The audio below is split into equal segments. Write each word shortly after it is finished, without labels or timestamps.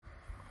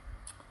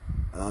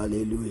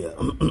Hallelujah.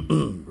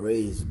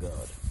 Praise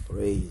God.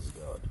 Praise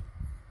God.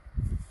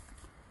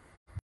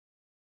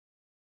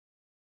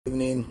 Good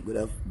evening.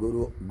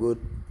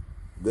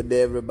 Good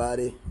day,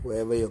 everybody.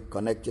 Wherever you're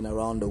connecting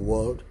around the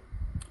world,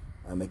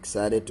 I'm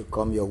excited to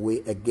come your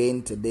way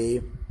again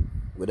today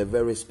with a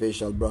very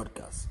special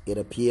broadcast. It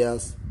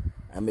appears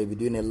I may be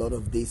doing a lot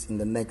of this in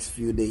the next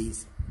few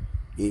days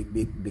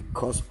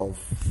because of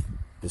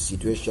the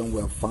situation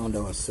we have found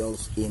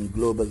ourselves in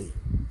globally.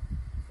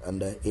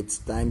 And it's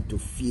time to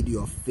feed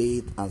your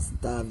faith and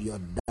starve your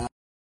doubt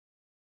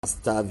and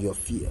starve your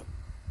fear.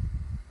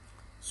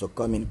 So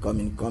come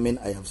in.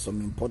 I have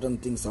some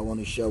important things I want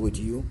to share with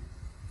you.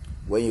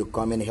 When you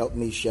come in, help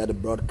me share the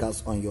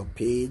broadcast on your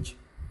page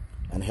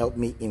and help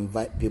me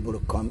invite people to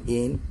come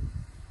in.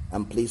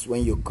 And please,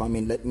 when you come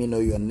in, let me know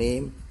your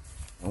name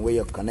and where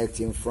you're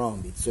connecting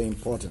from. It's so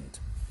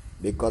important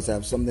because I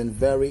have something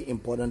very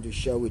important to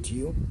share with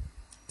you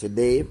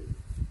today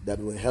that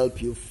will help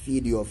you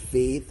feed your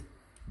faith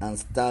and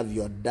starve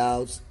your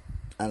doubts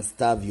and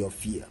starve your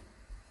fear.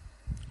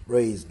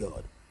 Praise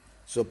God.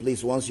 So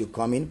please, once you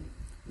come in,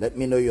 let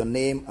me know your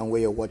name and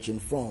where you're watching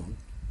from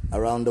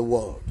around the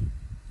world.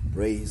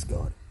 Praise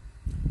God.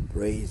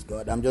 Praise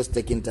God. I'm just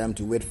taking time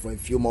to wait for a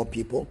few more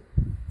people.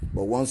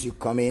 But once you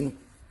come in,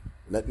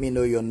 let me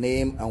know your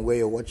name and where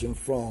you're watching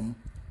from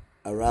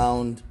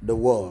around the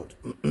world.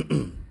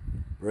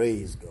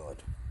 Praise God.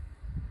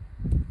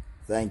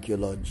 Thank you,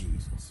 Lord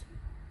Jesus.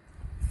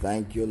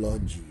 Thank you,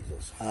 Lord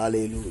Jesus.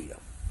 Hallelujah.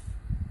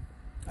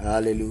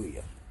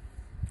 Hallelujah.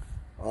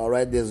 All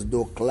right, there's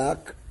Do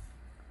Clark,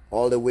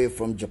 all the way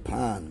from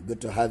Japan.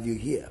 Good to have you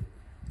here.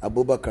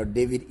 Abubakar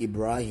David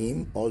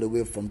Ibrahim, all the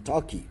way from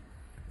Turkey.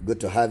 Good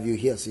to have you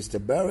here. Sister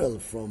Beryl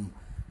from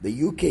the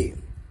UK.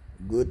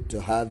 Good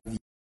to have you.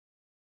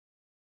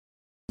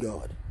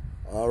 God.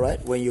 All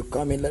right, when you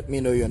come in, let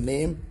me know your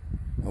name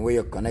and where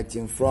you're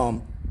connecting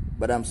from.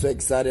 But I'm so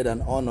excited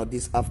and honored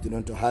this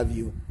afternoon to have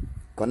you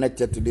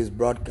connected to this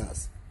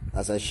broadcast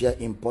as I share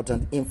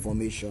important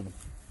information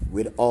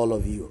with all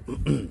of you.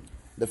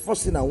 The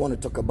first thing I want to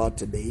talk about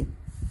today,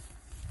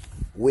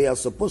 we are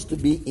supposed to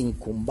be in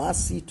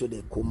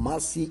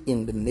Kumasi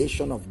in the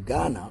nation of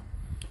Ghana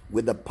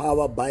with the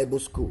Power Bible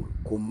School.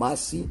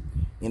 Kumasi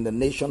in the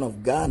nation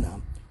of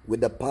Ghana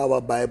with the Power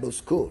Bible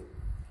School.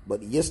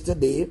 But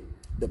yesterday,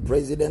 the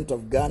president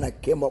of Ghana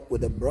came up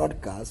with a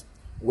broadcast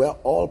where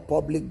all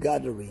public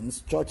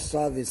gatherings, church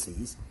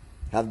services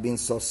have been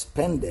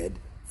suspended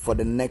for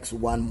the next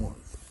 1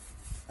 month.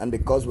 And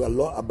because we are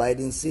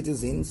law-abiding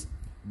citizens,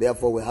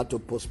 therefore we had to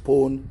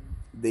postpone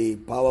the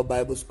Power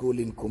Bible School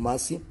in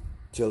Kumasi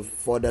till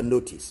further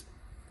notice.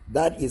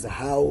 That is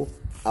how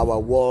our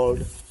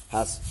world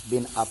has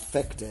been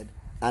affected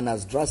and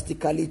has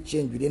drastically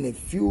changed within a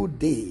few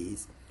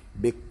days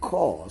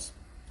because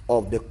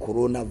of the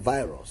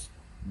coronavirus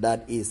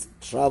that is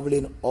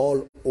traveling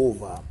all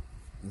over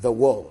the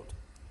world.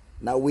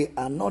 Now, we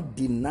are not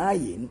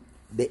denying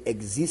the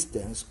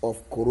existence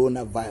of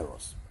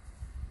coronavirus.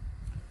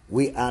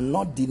 We are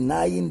not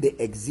denying the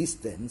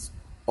existence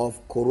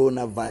of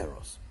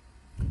coronavirus,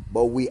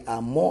 but we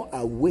are more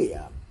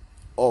aware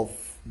of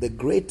the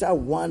greater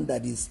one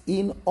that is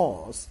in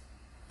us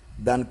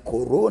than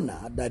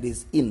corona that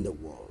is in the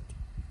world.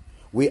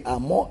 We are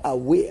more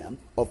aware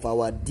of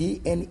our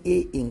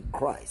DNA in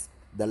Christ,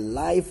 the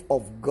life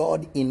of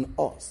God in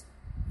us.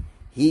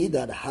 He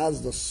that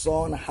has the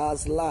Son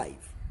has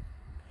life.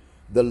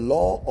 The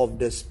law of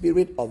the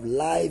Spirit of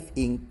life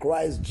in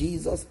Christ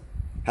Jesus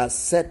has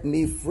set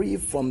me free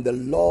from the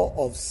law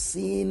of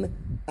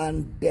sin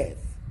and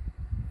death.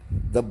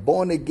 The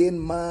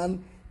born-again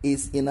man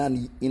is in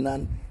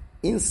an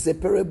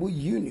inseparable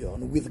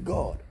union with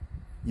God.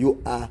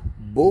 You are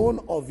bone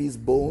of his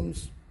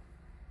bones.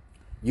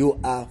 You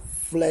are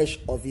flesh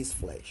of his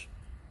flesh.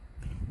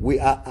 We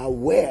are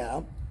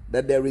aware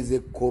that there is a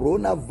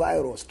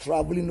coronavirus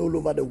traveling all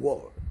over the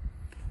world,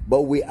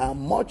 but we are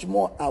much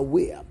more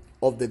aware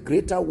of the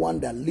greater one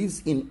that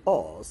lives in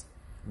us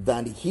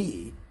than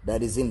he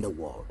that is in the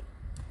world.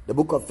 The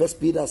book of 1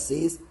 Peter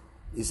says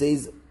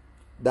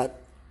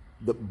that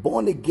the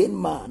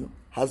born-again man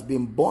has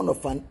been born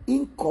of an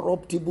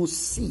incorruptible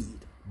seed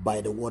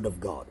by the word of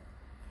God.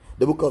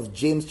 The book of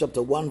James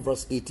chapter 1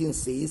 verse 18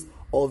 says,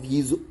 of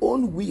his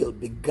own will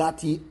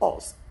begat he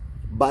us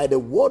by the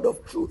word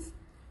of truth,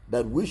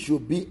 that we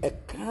should be a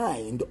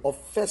kind of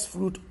first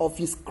fruit of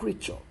his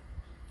creature.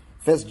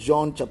 1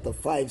 John chapter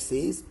 5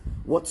 says,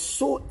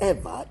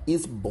 whatsoever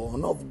is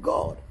born of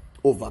God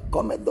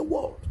overcometh the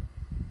world.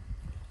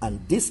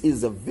 And this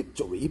is a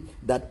victory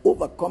that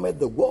overcometh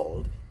the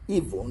world,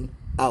 even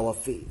our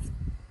faith.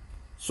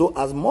 So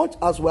as much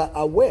as we are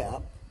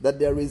aware that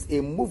there is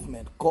a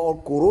movement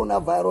called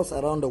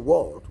coronavirus around the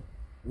world,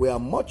 we are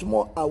much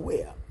more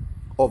aware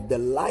of the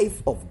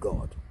life of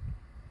God.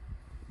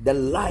 The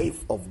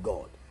life of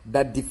God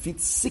that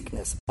defeats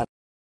sickness. And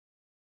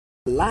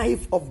the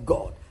life of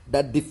God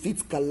that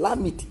defeats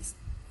calamities.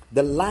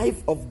 The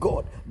life of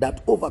God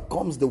that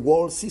overcomes the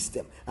world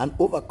system and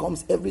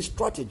overcomes every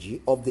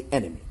strategy of the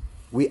enemy.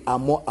 We are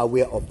more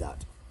aware of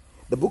that.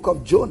 The book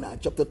of Jonah,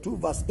 chapter 2,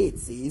 verse 8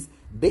 says,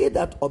 they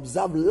that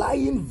observe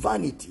lying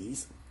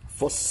vanities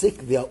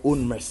forsake their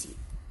own mercy.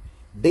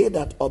 They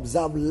that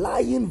observe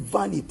lying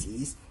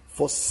vanities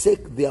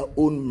forsake their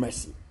own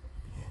mercy.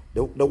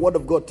 The word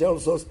of God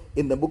tells us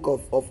in the book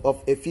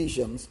of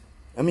Ephesians,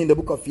 the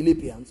book of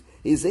Philippians,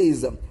 he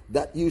says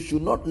that you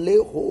should not lay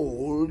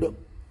hold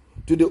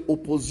to the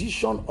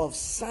opposition of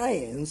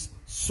science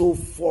so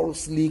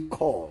falsely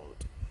called.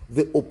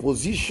 The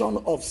opposition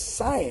of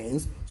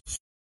science.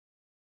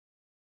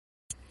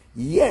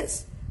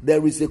 Yes,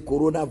 there is a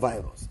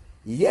coronavirus.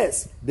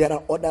 Yes, there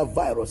are other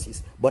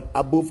viruses. But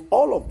above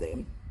all of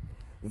them,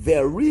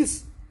 there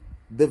is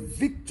the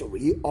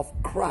victory of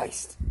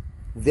Christ.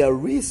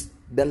 There is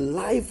the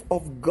life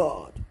of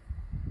God.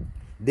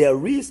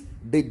 There is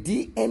the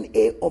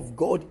DNA of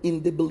God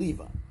in the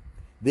believer.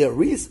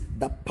 There is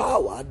the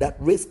power that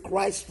raised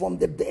Christ from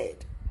the dead.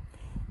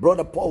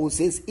 Brother Paul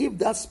says, if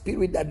that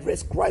spirit that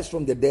raised Christ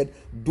from the dead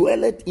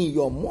dwelleth in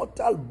your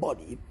mortal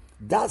body,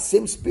 that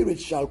same spirit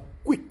shall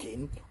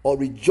quicken or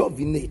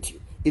rejuvenate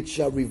you. It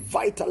shall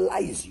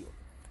revitalize you.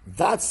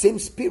 That same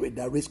spirit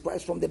that raised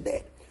Christ from the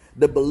dead.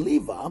 The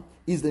believer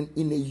is in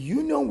a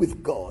union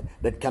with God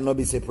that cannot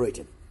be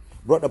separated.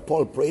 Brother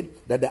Paul prayed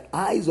that the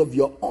eyes of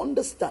your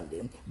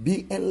understanding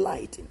be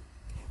enlightened,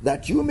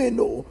 that you may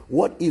know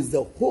what is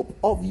the hope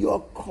of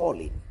your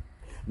calling.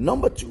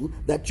 Number 2,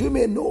 that you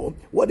may know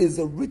what is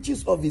the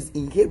riches of his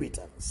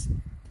inheritance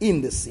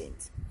in the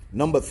saints.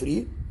 Number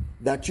 3,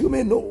 that you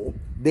may know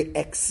the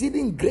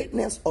exceeding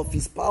greatness of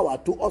his power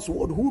to us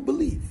who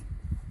believe,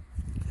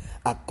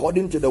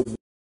 according to the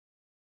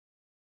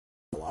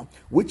power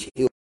which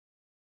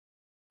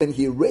when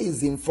he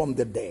raised him from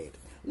the dead.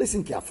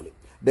 Listen carefully.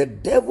 The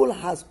devil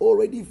has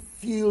already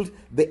filled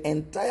the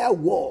entire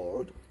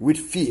world with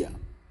fear,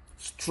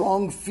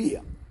 strong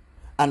fear,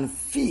 and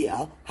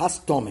fear has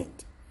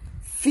torment.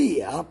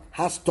 Fear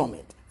has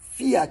torment.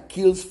 Fear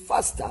kills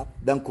faster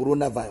than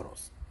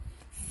coronavirus.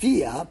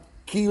 Fear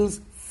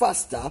kills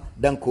faster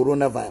than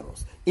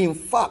coronavirus. In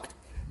fact,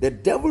 the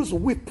devil's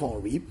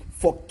weaponry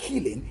for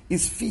killing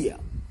is fear,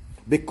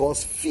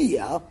 because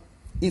fear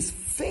is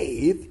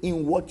faith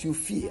in what you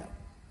fear.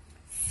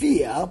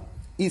 Fear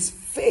is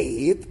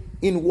faith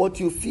in what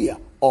you fear,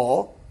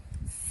 or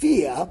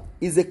fear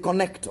is a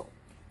connector.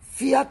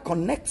 Fear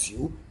connects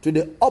you to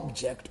the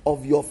object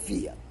of your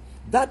fear.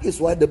 That is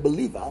why the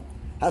believer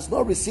has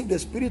not received the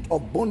spirit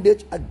of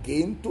bondage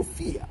again to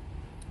fear.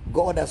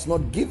 God has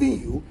not given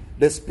you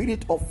the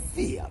spirit of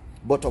fear,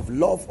 but of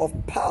love, of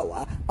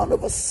power, and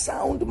of a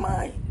sound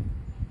mind.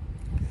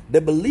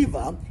 The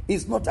believer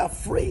is not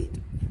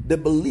afraid. The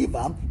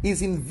believer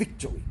is in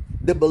victory.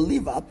 The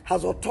believer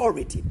has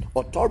authority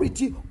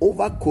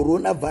over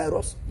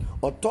coronavirus,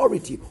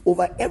 authority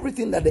over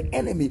everything that the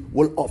enemy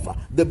will offer.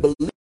 The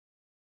believer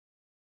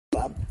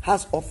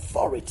has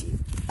authority,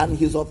 and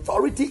his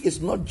authority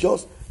is not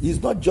just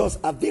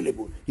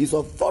available. His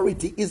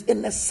authority is a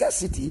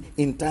necessity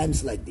in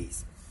times like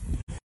this.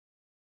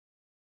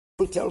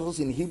 It tells us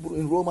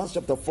in Romans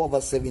chapter 4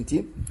 verse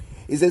 17,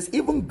 it says,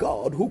 even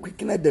God who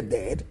quickeneth the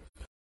dead,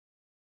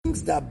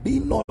 things that be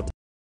not.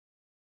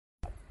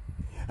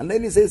 And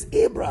then he says,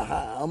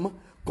 Abraham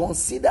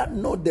considered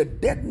not the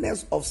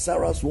deadness of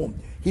Sarah's womb.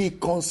 He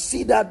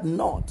considered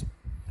not.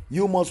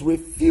 You must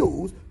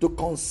refuse to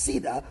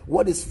consider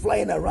what is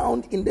flying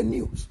around in the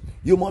news.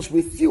 You must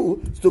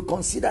refuse to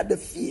consider the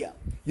fear.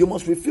 You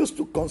must refuse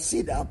to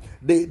consider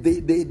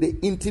the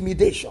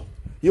intimidation.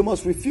 You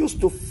must refuse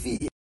to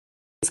fear,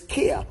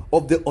 scare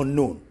of the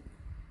unknown.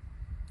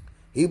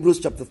 Hebrews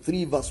chapter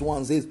 3 verse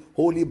 1 says,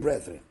 holy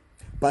brethren,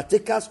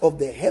 partakers of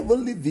the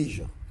heavenly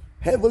vision,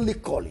 heavenly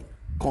calling,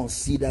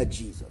 consider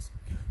Jesus.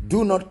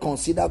 Do not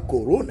consider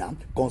corona,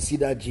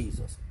 consider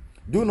Jesus.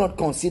 Do not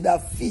consider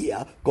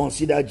fear,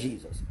 consider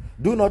Jesus.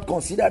 Do not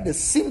consider the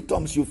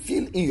symptoms you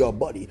feel in your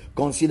body,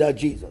 consider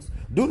Jesus.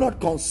 Do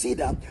not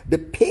consider the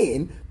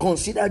pain,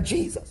 consider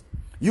Jesus.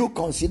 You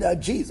consider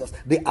Jesus,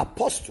 the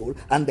apostle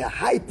and the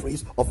high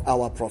priest of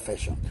our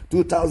profession.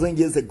 2,000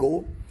 years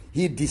ago,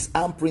 he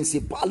disarmed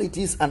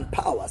principalities and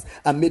powers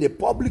and made a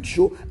public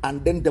show,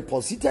 and then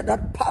deposited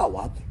that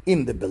power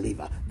in the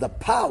believer. The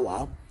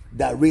power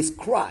that raised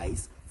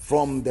Christ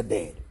from the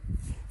dead.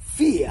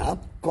 Fear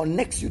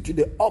connects you to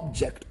the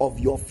object of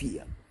your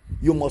fear.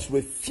 You must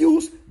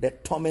refuse the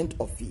torment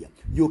of fear.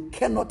 You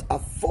cannot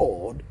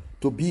afford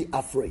to be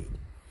afraid.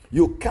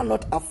 You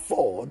cannot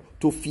afford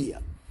to fear.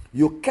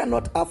 You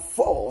cannot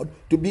afford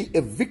to be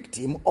a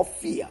victim of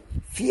fear.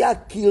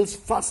 Fear kills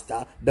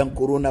faster than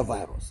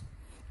coronavirus.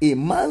 A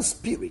man's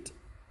spirit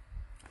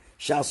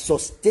shall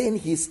sustain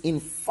his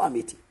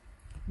infirmity,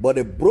 but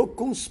a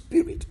broken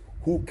spirit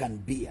who can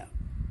bear?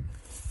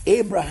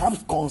 Abraham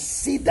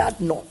considered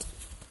not.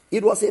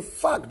 It was a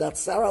fact that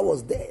Sarah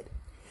was dead.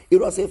 It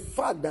was a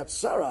fact that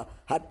Sarah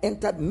had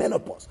entered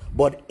menopause.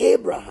 But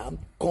Abraham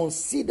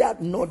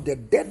considered not the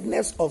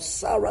deadness of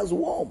Sarah's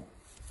womb.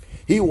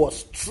 He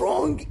was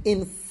strong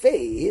in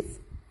faith,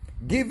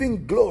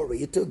 giving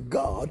glory to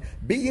God,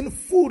 being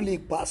fully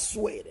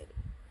persuaded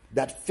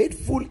that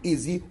faithful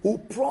is he who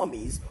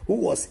promised, who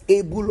was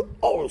able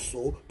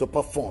also to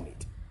perform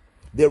it.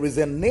 There is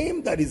a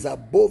name that is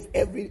above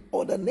every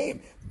other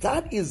name.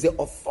 That is the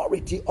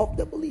authority of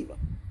the believer.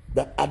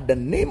 That at the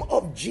name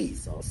of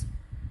Jesus,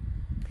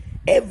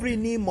 every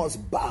knee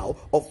must bow,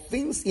 of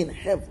things in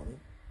heaven,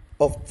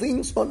 of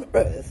things on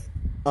earth,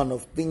 and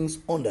of things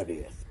under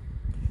the earth.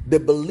 The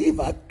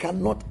believer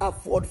cannot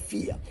afford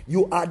fear.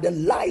 You are the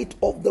light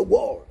of the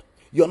world.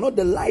 You are not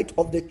the light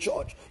of the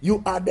church.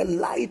 You are the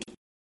light.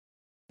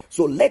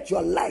 So let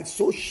your light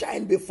so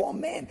shine before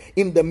men.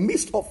 In the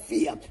midst of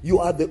fear, you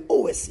are the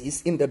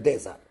oasis in the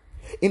desert.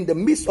 In the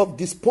midst of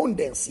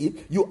despondency,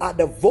 you are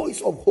the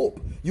voice of hope.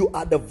 You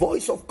are the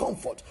voice of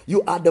comfort.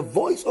 You are the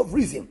voice of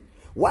reason.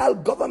 While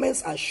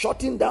governments are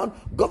shutting down,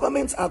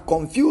 governments are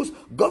confused,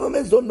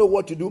 governments don't know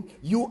what to do,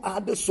 you are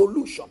the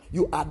solution.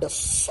 You are the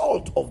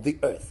salt of the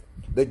earth.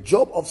 The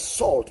job of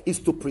salt is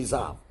to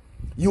preserve.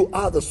 You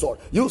are the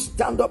salt. You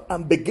stand up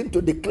and begin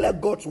to declare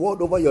God's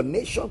word over your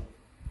nation,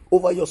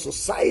 over your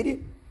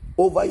society,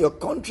 over your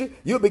country.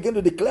 You begin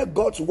to declare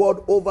God's word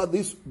over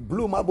this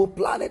blue marble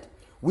planet.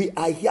 We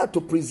are here to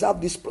preserve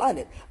this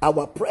planet.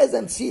 Our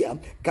presence here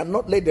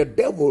cannot let the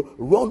devil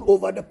run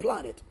over the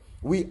planet.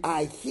 We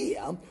are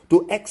here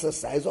to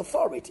exercise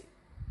authority.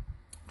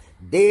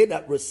 They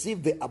that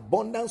receive the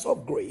abundance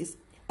of grace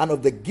and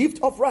of the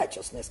gift of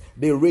righteousness,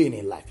 they reign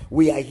in life.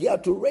 We are here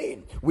to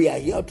reign. We are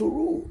here to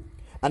rule.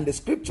 And the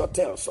scripture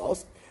tells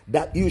us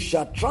that you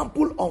shall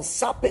trample on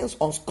serpents,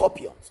 on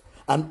scorpions,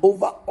 and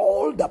over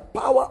all the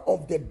power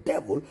of the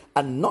devil,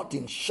 and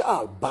nothing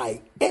shall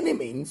by any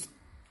means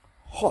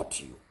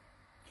hurt you.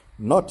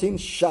 Nothing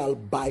shall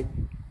by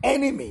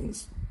any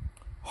means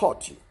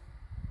hurt you.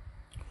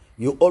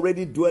 You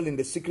already dwell in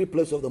the secret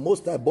place of the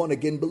Most High, born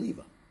again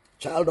believer,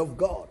 child of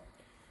God.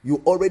 You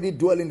already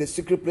dwell in the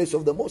secret place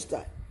of the Most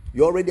High.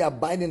 You already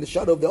abide in the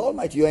shadow of the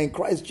Almighty. You are in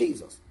Christ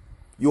Jesus.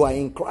 You are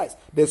in Christ.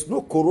 There's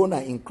no corona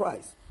in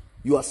Christ.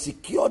 You are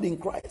secured in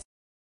Christ,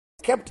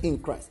 kept in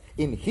Christ.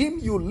 In Him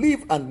you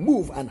live and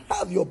move and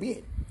have your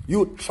being.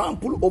 You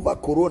trample over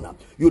corona.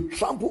 You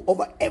trample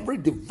over every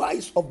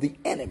device of the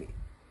enemy.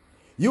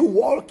 You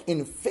walk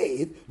in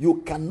faith.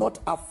 You cannot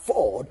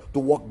afford to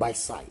walk by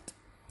sight.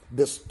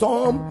 The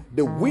storm,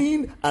 the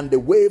wind, and the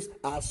waves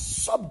are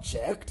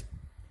subject.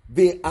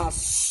 They are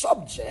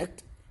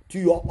subject to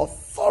your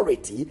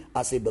authority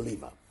as a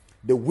believer.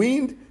 The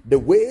wind, the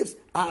waves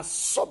are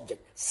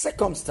subject.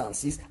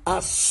 Circumstances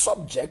are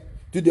subject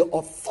to the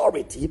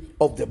authority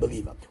of the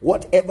believer.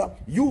 Whatever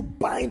you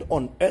bind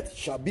on earth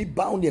shall be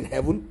bound in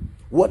heaven.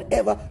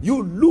 Whatever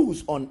you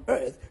loose on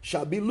earth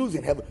shall be loosed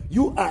in heaven.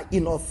 You are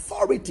in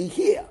authority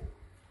here.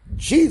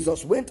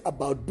 Jesus went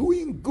about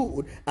doing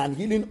good and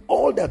healing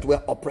all that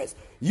were oppressed.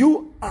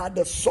 You are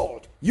the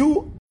salt.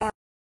 You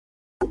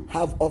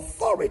have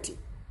authority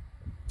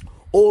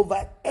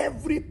over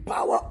every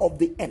power of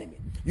the enemy.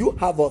 You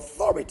have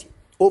authority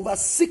over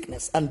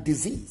sickness and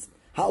disease.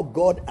 How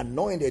God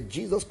anointed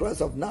Jesus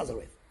Christ of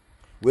Nazareth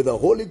with the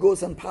Holy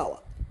Ghost and power,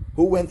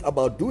 who went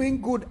about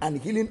doing good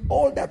and healing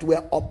all that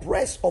were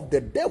oppressed of the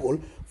devil,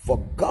 for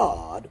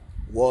God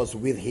was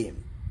with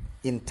him.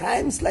 In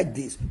times like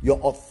this, your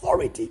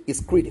authority is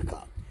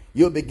critical.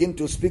 You begin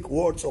to speak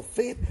words of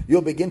faith.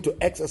 You begin to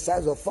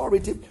exercise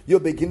authority.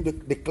 You begin to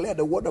declare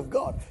the word of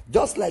God.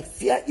 Just like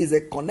fear is a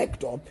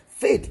connector,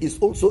 faith is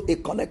also a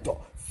connector.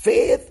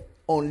 Faith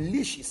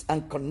unleashes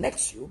and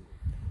connects you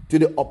to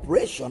the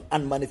operation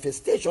and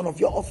manifestation of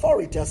your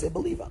authority as a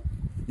believer.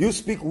 You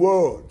speak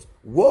words.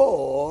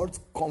 Words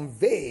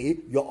convey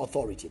your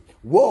authority.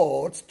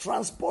 Words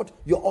transport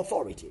your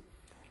authority.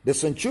 The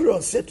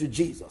centurion said to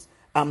Jesus,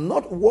 I'm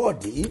not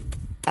worthy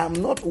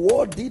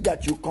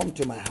that you come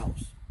to my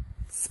house.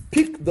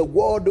 Speak the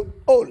word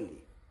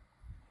only.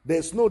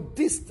 There's no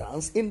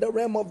distance in the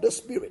realm of the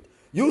spirit.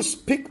 You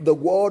speak the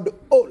word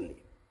only,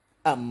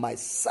 and my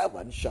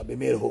servant shall be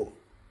made whole.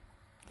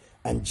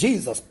 And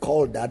Jesus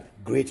called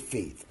that great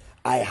faith.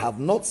 I have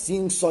not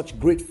seen such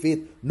great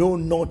faith, no,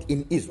 not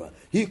in Israel.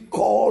 He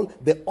called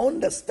the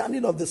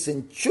understanding of the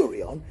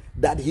centurion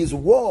that his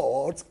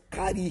words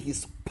carry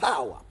his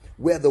power.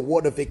 Where the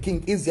word of a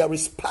king is, there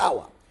is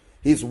power.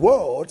 His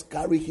words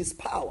carry his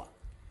power.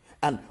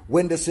 And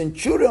when the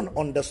centurion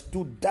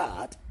understood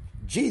that,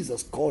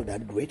 Jesus called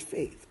that great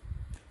faith.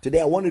 Today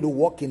I want you to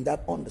walk in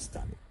that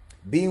understanding,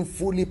 being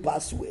fully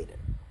persuaded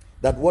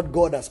that what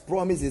God has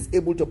promised is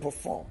able to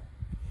perform.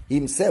 He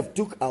himself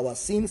took our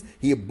sins.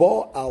 He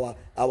bore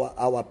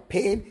our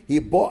pain. He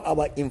bore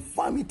our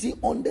infirmity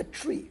on the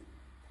tree.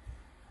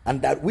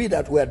 And that we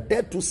that were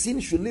dead to sin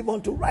should live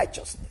unto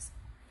righteousness.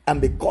 And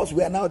because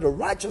we are now the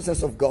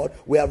righteousness of God,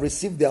 we have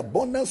received the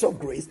abundance of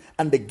grace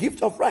and the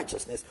gift of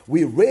righteousness.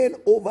 We reign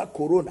over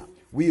corona.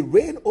 We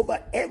reign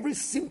over every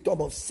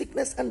symptom of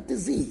sickness and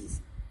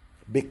disease.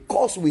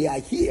 Because we are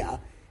here,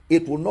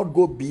 it will not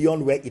go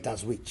beyond where it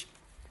has reached.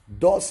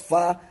 Thus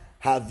far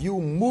have you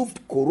moved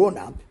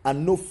corona,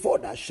 and no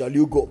further shall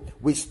you go.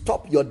 We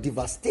stop your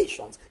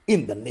devastations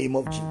in the name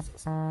of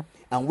Jesus.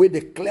 And we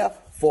declare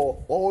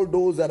for all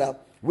those that are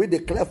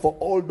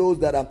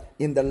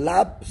in the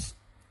labs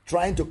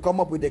trying to come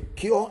up with a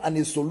cure and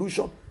a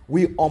solution,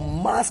 we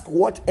unmask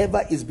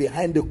whatever is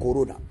behind the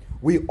corona.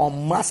 We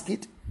unmask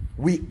it,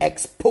 we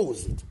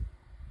expose it.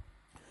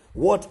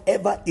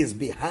 Whatever is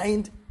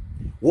behind,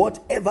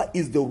 whatever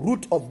is the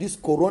root of this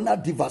corona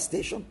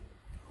devastation,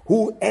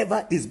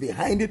 whoever is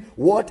behind it,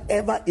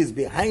 whatever is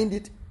behind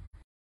it,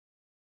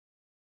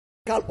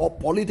 or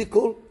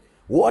political,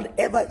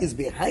 whatever is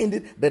behind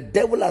it, the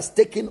devil has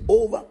taken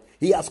over.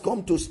 He has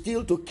come to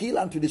steal, to kill,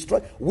 and to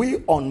destroy.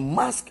 We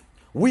unmask,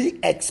 we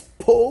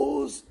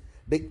expose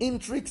the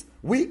intrigues,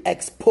 we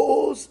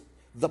expose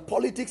the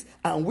politics,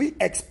 and we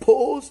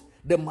expose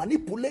the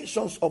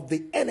manipulations of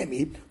the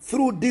enemy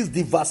through this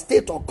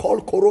devastator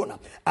called corona.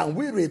 And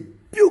we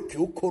rebuke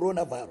you,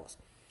 coronavirus.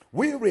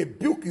 We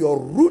rebuke your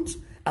roots,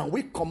 and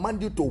we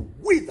command you to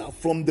wither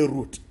from the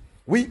root.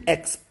 We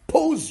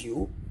expose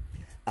you,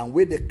 and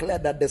we declare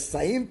that the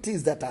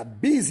scientists that are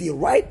busy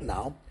right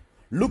now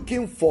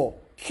looking for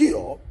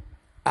cure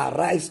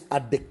arrives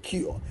at the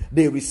cure.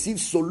 They receive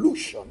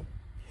solution,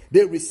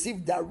 they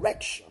receive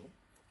direction,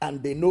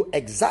 and they know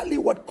exactly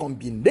what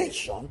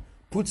combination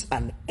puts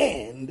an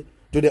end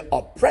to the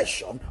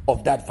oppression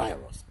of that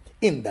virus.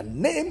 In the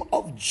name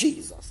of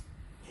Jesus.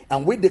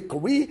 And we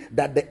decree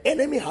that the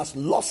enemy has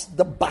lost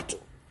the battle.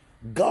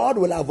 God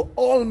will have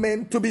all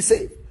men to be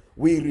saved.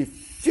 We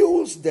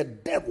refuse the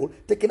devil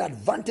taking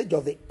advantage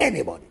of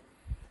anybody.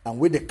 And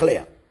we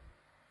declare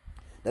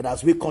that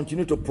as we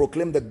continue to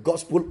proclaim the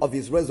gospel of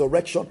his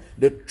resurrection,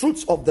 the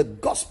truths of the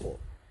gospel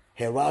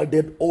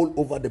heralded all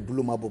over the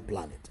bloomable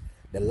planet.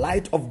 The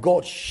light of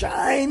God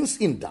shines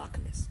in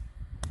darkness.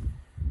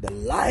 The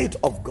light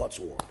of God's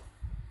word.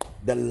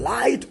 The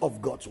light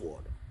of God's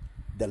word.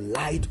 The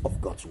light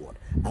of God's word.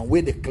 And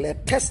we declare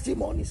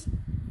testimonies.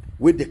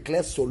 We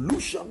declare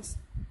solutions,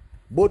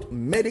 both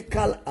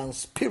medical and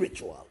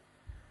spiritual.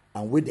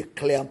 And we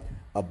declare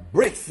a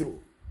breakthrough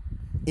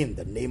in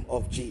the name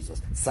of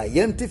Jesus.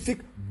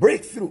 Scientific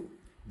breakthrough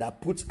that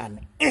puts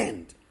an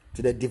end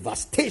to the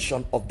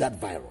devastation of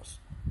that virus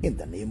in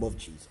the name of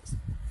Jesus.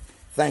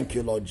 Thank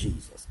you, Lord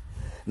Jesus.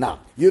 Now,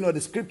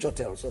 the scripture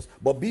tells us,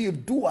 but be you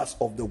doers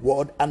of the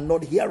word and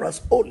not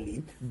hearers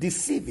only,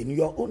 deceiving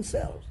your own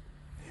selves.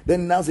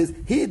 Then now says,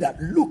 he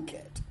that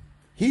looketh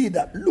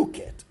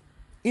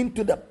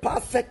into the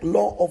perfect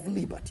law of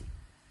liberty.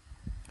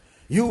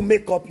 You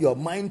make up your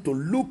mind to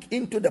look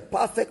into the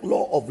perfect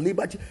law of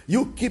liberty.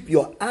 You keep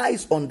your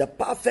eyes on the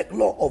perfect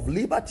law of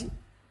liberty.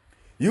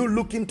 You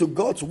look into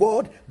God's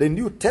word, the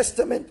New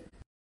Testament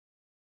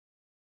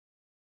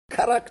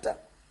character.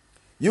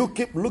 You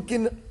keep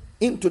looking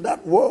into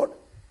that word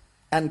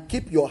and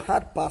keep your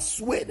heart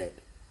persuaded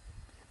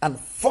and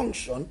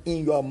function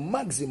in your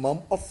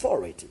maximum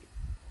authority.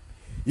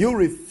 You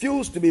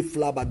refuse to be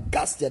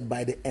flabbergasted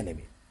by the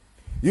enemy.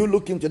 You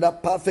look into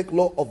that perfect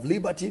law of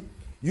liberty.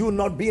 You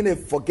not being a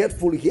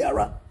forgetful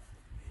hearer.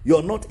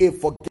 You're not a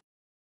forgetful,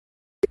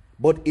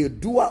 but a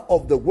doer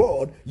of the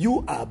word.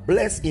 You are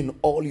blessed in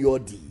all your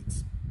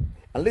deeds.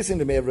 And listen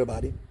to me,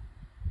 everybody.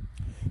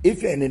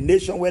 If you're in a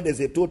nation where there's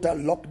a total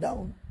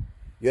lockdown,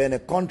 you're in a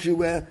country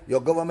where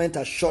your government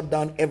has shut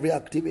down every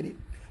activity,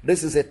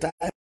 this is a time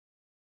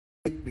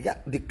to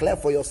declare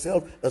for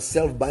yourself a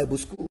self-Bible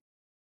school.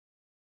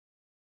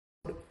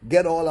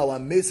 Get all our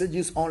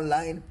messages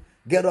online.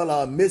 Get all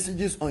our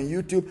messages on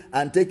YouTube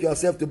and take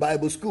yourself to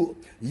Bible school.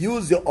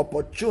 Use the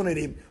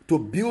opportunity to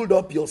build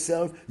up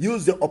yourself.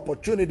 Use the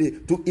opportunity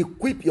to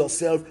equip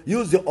yourself.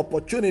 Use the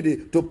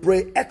opportunity to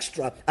pray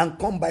extra and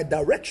come by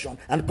direction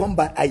and come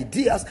by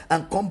ideas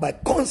and come by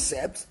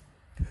concepts,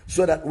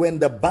 so that when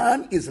the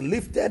ban is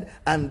lifted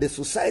and the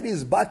society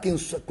is back in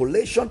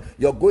circulation,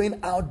 you're going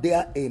out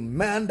there a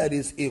man that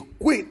is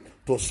equipped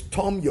to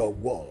storm your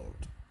world.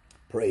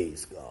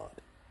 Praise God.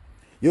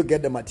 You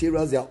get the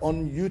materials. They are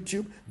on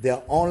YouTube. They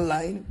are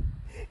online.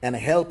 And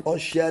help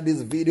us share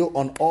this video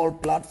on all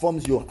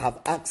platforms you have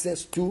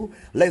access to.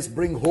 Let's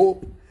bring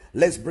hope.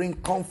 Let's bring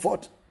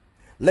comfort.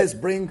 Let's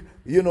bring,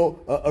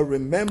 a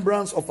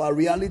remembrance of our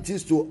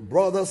realities to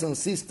brothers and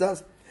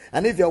sisters.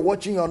 And if you're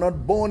watching, you're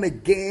not born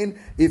again,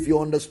 if you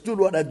understood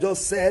what I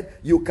just said,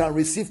 you can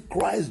receive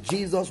Christ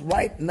Jesus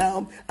right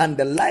now, and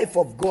the life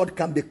of God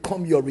can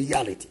become your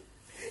reality.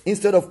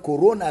 Instead of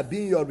corona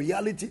being your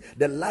reality,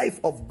 the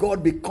life of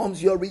God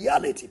becomes your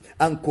reality.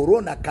 And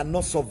corona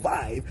cannot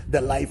survive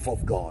the life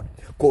of God.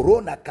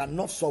 Corona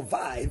cannot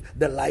survive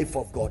the life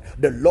of God.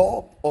 The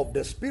law of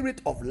the Spirit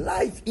of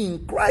life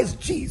in Christ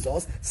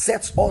Jesus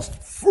sets us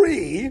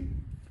free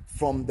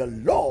from the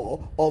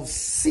law of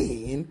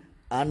sin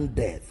and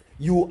death.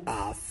 You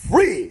are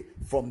free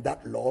from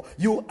that law.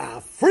 You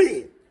are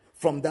free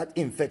from that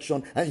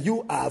infection. And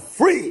you are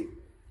free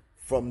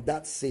from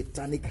that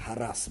satanic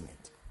harassment.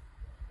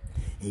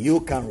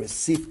 You can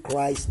receive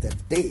Christ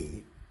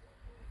today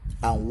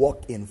and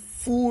walk in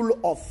full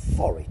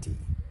authority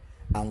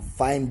and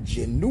find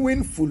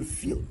genuine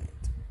fulfillment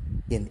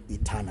in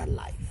eternal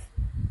life.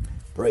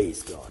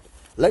 Praise God.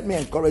 Let me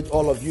encourage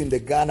all of you in the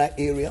Ghana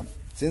area,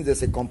 since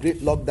there's a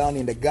complete lockdown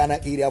in the Ghana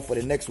area for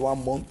the next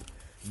 1 month,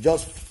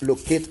 just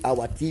locate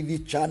our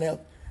TV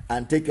channel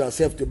and take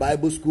yourself to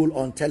Bible school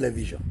on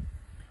television.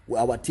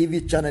 Our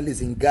TV channel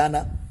is in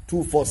Ghana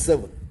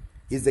 247.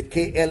 It's the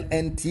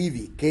KLN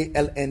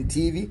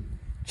TV,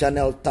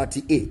 channel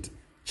 38.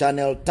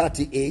 Channel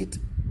 38.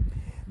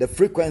 The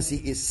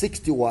frequency is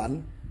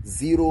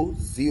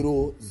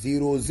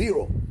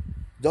 610000.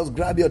 Just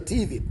grab your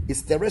TV.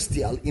 It's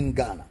terrestrial in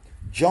Ghana.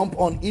 Jump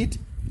on it.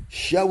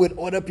 Share with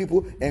other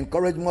people.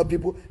 Encourage more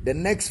people. The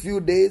next few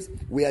days,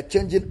 we are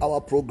changing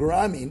our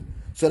programming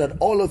so that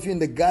all of you in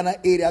the Ghana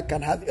area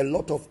can have a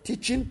lot of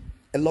teaching,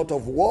 a lot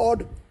of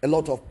word, a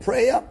lot of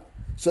prayer,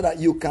 so that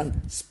you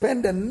can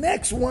spend the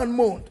next 1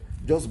 month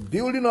just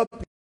building up,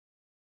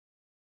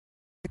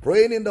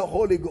 praying in the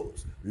Holy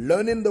Ghost,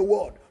 learning the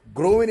word,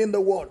 growing in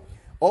the word.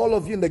 All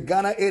of you in the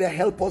Ghana area,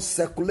 help us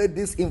circulate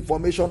this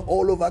information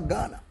all over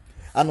Ghana.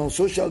 And on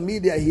social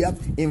media here,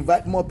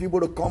 invite more people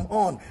to come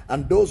on.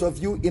 And those of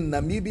you in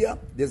Namibia,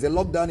 there's a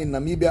lockdown in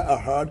Namibia, I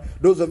heard.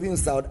 Those of you in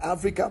South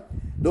Africa,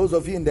 those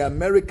of you in the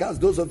Americas,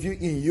 those of you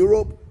in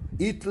Europe,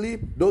 Italy,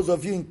 those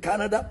of you in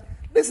Canada,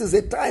 this is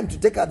a time to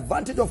take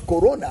advantage of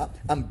Corona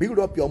and build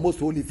up your most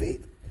holy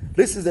faith.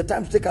 This is the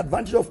time to take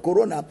advantage of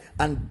Corona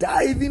and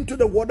dive into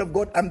the Word of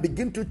God and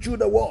begin to chew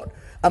the Word.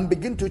 And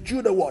begin to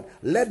chew the Word.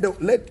 Let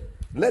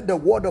the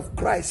Word of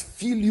Christ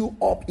fill you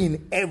up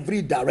in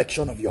every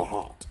direction of your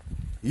heart.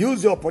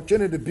 Use the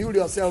opportunity to build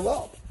yourself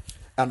up.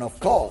 And of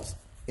course,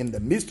 in the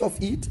midst of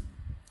it,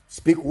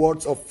 speak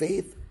words of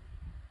faith,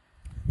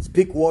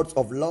 speak words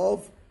of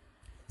love,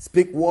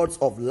 speak words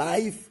of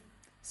life,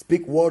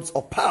 speak words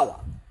of power.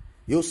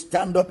 You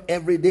stand up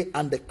every day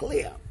and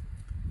declare,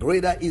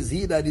 greater is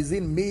he that is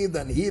in me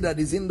than he that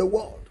is in the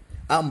world.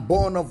 I'm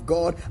born of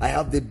God. I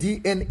have the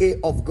DNA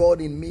of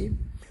God in me.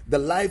 The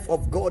life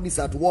of God is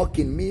at work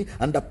in me,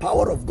 and the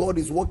power of God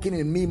is working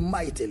in me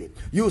mightily.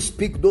 You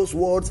speak those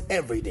words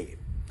every day.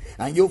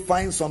 And you'll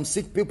find some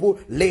sick people,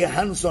 lay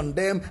hands on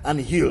them and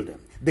heal them.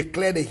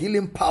 Declare the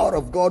healing power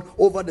of God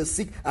over the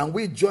sick. And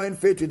we join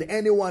faith with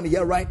anyone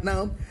here right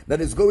now that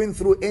is going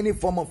through any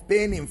form of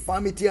pain,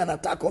 infirmity, and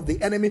attack of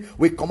the enemy.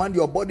 We command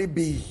your body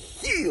be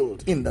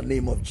healed in the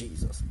name of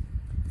Jesus.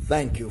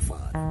 Thank you,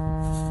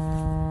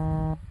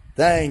 Father.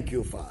 Thank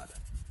you, Father.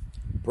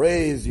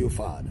 Praise you,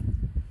 Father.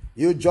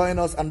 You join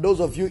us, and those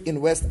of you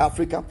in West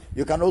Africa,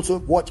 you can also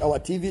watch our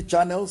TV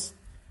channels.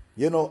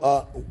 The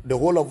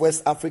whole of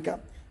West Africa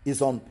is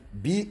on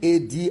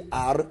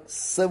BADR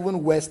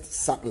 7 West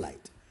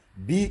satellite.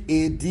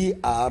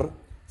 BADR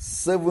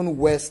 7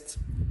 West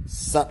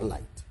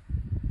satellite.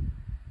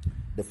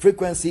 The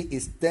frequency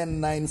is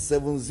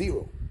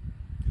 10970.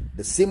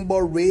 The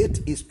symbol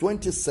rate is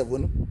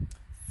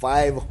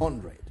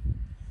 27500.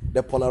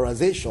 The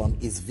polarization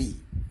is V.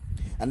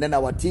 And then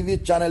our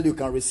TV channel, you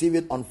can receive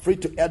it on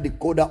free-to-air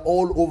decoder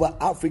all over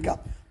Africa,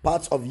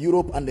 parts of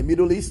Europe and the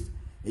Middle East.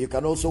 You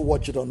can also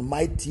watch it on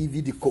My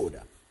TV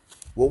decoder.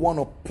 We want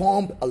to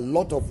pump a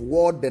lot of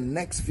word the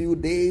next few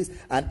days,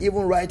 and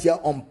even right here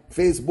on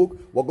Facebook,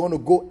 we're going to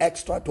go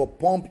extra to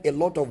pump a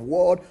lot of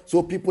word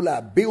so people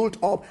are built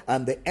up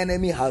and the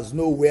enemy has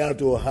nowhere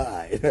to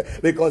hide.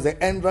 Because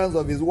the entrance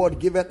of his word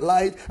giveth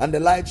light, and the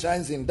light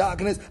shines in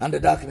darkness, and the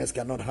darkness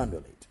cannot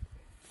handle it.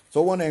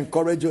 So I want to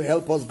encourage you,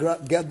 help us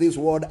get this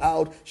word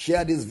out,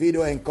 share this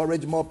video,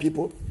 encourage more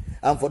people.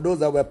 And for those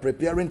that were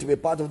preparing to be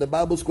part of the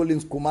Bible school in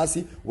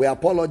Kumasi, we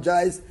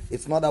apologize.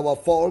 It's not our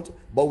fault,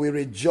 but we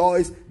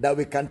rejoice that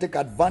we can take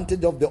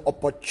advantage of the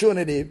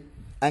opportunity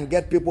and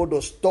get people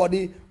to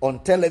study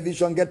on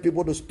television, get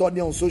people to study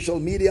on social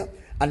media,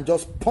 and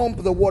just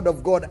pump the word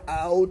of God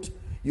out.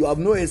 You have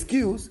no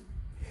excuse.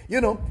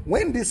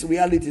 When this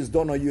reality is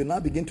done on you, now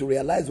begin to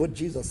realize what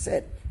Jesus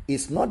said.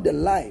 It's not the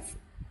life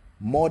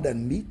more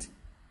than meat.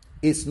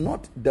 It's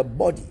not the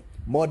body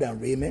more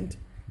than raiment.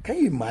 Can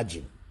you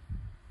imagine?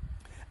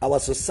 Our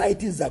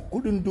societies that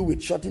couldn't do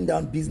with shutting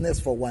down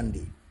business for one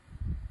day.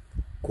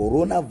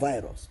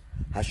 Coronavirus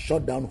has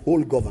shut down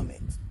whole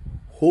governments,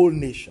 whole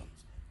nations.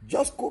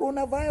 Just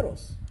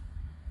coronavirus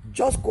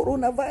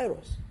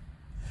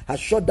has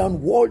shut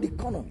down world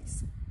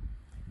economies,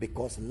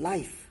 because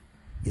life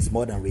is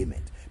more than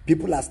raiment.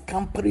 People are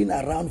scampering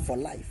around for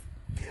life.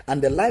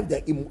 And the life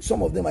that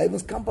some of them are even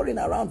scampering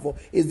around for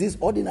is this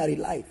ordinary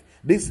life,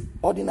 this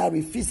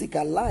ordinary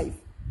physical life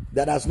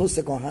that has no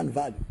second-hand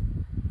value.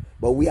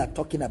 But we are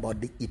talking about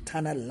the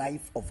eternal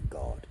life of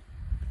God.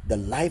 The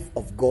life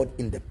of God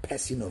in the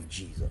person of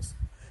Jesus.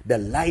 The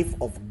life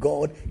of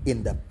God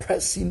in the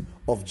person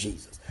of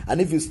Jesus.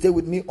 And if you stay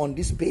with me on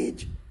this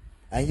page,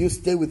 and you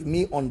stay with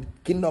me on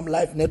Kingdom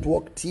Life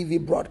Network TV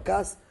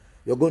broadcast,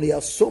 you're going to hear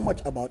so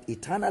much about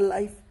eternal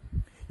life.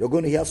 You're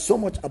going to hear so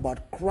much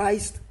about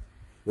Christ.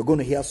 You're going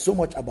to hear so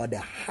much about the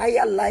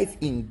higher life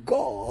in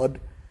God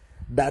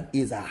that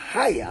is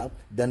higher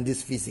than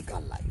this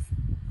physical life.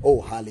 Oh,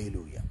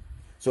 hallelujah.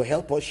 So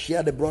help us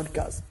share the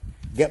broadcast.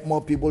 Get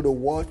more people to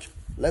watch.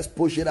 Let's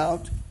push it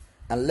out.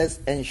 And let's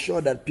ensure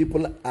that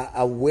people are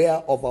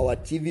aware of our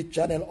TV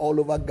channel all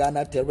over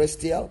Ghana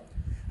terrestrial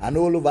and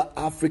all over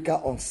Africa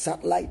on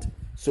satellite,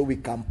 so we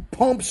can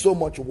pump so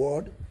much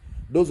word.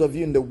 Those of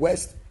you in the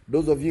West,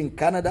 those of you in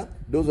Canada,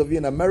 those of you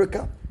in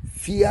America,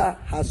 fear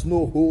has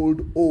no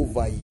hold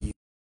over you.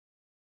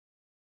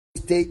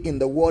 stay in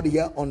the word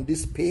here on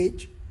this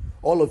page.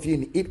 All of you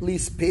in Italy,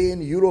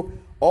 Spain, Europe,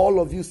 all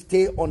of you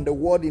stay on the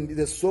word.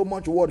 There's so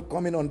much word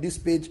coming on this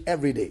page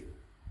every day.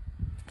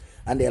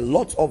 And there are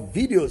lots of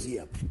videos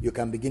here you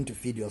can begin to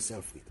feed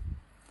yourself with.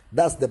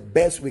 That's the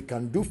best we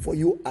can do for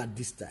you at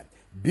this time.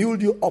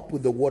 Build you up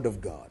with the word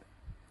of God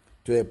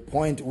to a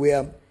point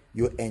where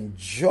you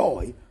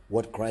enjoy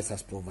what Christ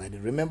has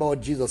provided. Remember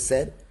what Jesus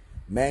said?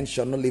 Man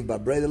shall not live by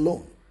bread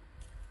alone,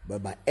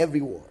 but by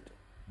every word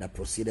that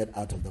proceeded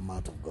out of the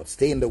mouth of God.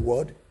 Stay in the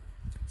word,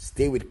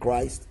 stay with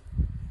Christ,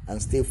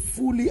 and stay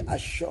fully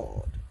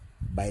assured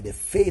by the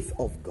faith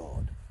of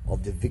God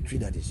of the victory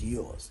that is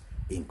yours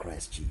in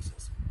Christ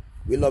Jesus.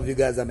 We love you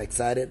guys. I'm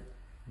excited.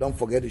 Don't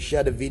forget to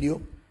share the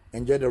video.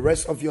 Enjoy the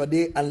rest of your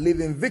day and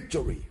live in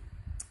victory.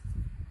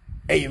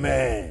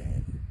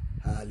 Amen.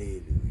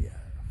 Hallelujah.